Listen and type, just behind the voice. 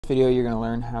video you're going to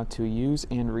learn how to use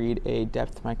and read a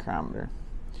depth micrometer.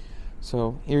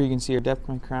 So here you can see our depth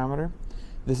micrometer.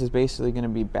 This is basically going to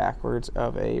be backwards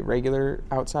of a regular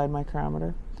outside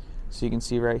micrometer. So you can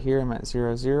see right here I'm at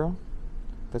 0, 0.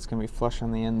 That's going to be flush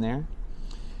on the end there.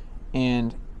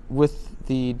 And with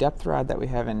the depth rod that we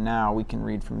have in now, we can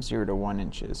read from 0 to 1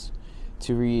 inches.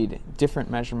 To read different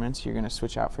measurements, you're going to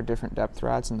switch out for different depth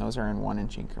rods, and those are in 1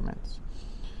 inch increments.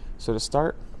 So to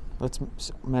start, let's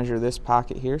measure this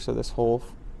pocket here, so this hole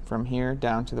from here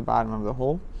down to the bottom of the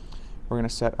hole. We're going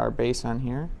to set our base on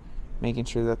here, making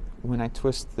sure that when I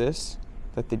twist this,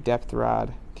 that the depth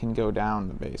rod can go down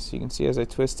the base. So you can see as I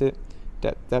twist it,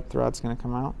 depth rod's going to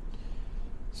come out.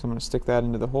 So I'm going to stick that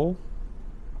into the hole.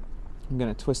 I'm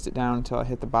going to twist it down until I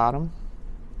hit the bottom.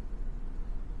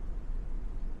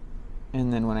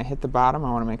 And then when I hit the bottom,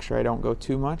 I want to make sure I don't go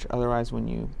too much, otherwise when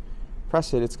you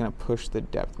press it, it's going to push the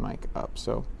depth mic up.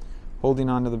 So holding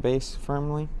onto the base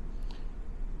firmly,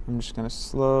 I'm just going to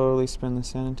slowly spin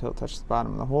this in until it touches the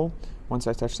bottom of the hole. Once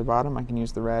I touch the bottom, I can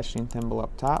use the ratcheting thimble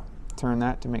up top, turn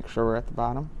that to make sure we're at the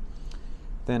bottom.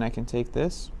 Then I can take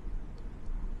this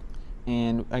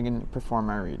and I can perform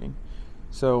my reading.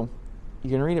 So you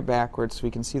can read it backwards, so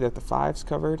we can see that the 5's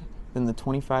covered, then the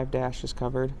 25 dash is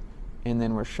covered, and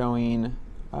then we're showing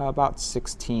about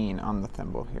 16 on the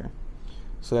thimble here.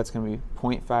 So that's going to be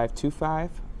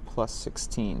 0.525 plus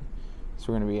 16.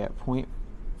 So we're going to be at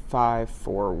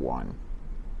 0.541.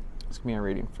 It's going to be our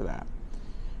reading for that.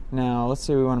 Now let's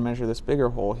say we want to measure this bigger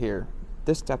hole here.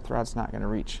 This depth rod's not going to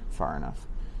reach far enough.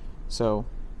 So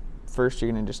first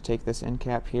you're going to just take this end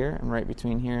cap here, and right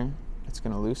between here it's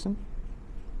going to loosen.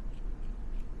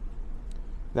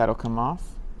 That'll come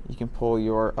off. You can pull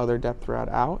your other depth rod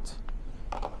out.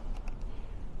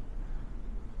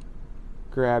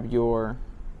 Grab your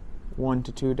 1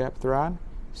 to 2 depth rod,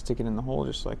 stick it in the hole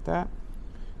just like that.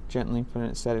 Gently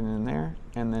set it in there,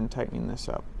 and then tightening this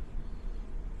up.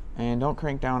 And don't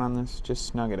crank down on this, just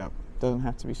snug it up. Doesn't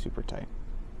have to be super tight.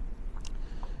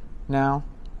 Now,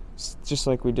 just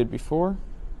like we did before,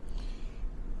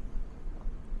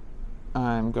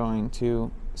 I'm going to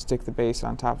stick the base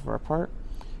on top of our part.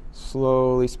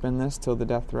 Slowly spin this till the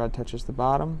depth rod touches the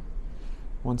bottom.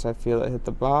 Once I feel it hit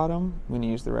the bottom, I'm going to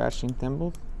use the ratcheting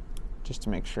thimble just to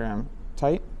make sure I'm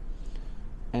tight,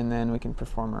 and then we can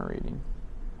perform our reading.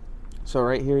 So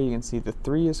right here you can see the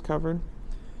 3 is covered,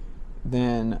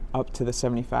 then up to the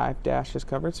 75 dash is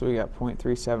covered, so we got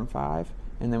 0.375,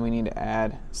 and then we need to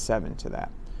add 7 to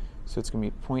that. So it's going to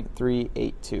be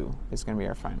 0.382 is going to be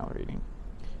our final reading.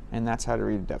 And that's how to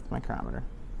read a depth micrometer.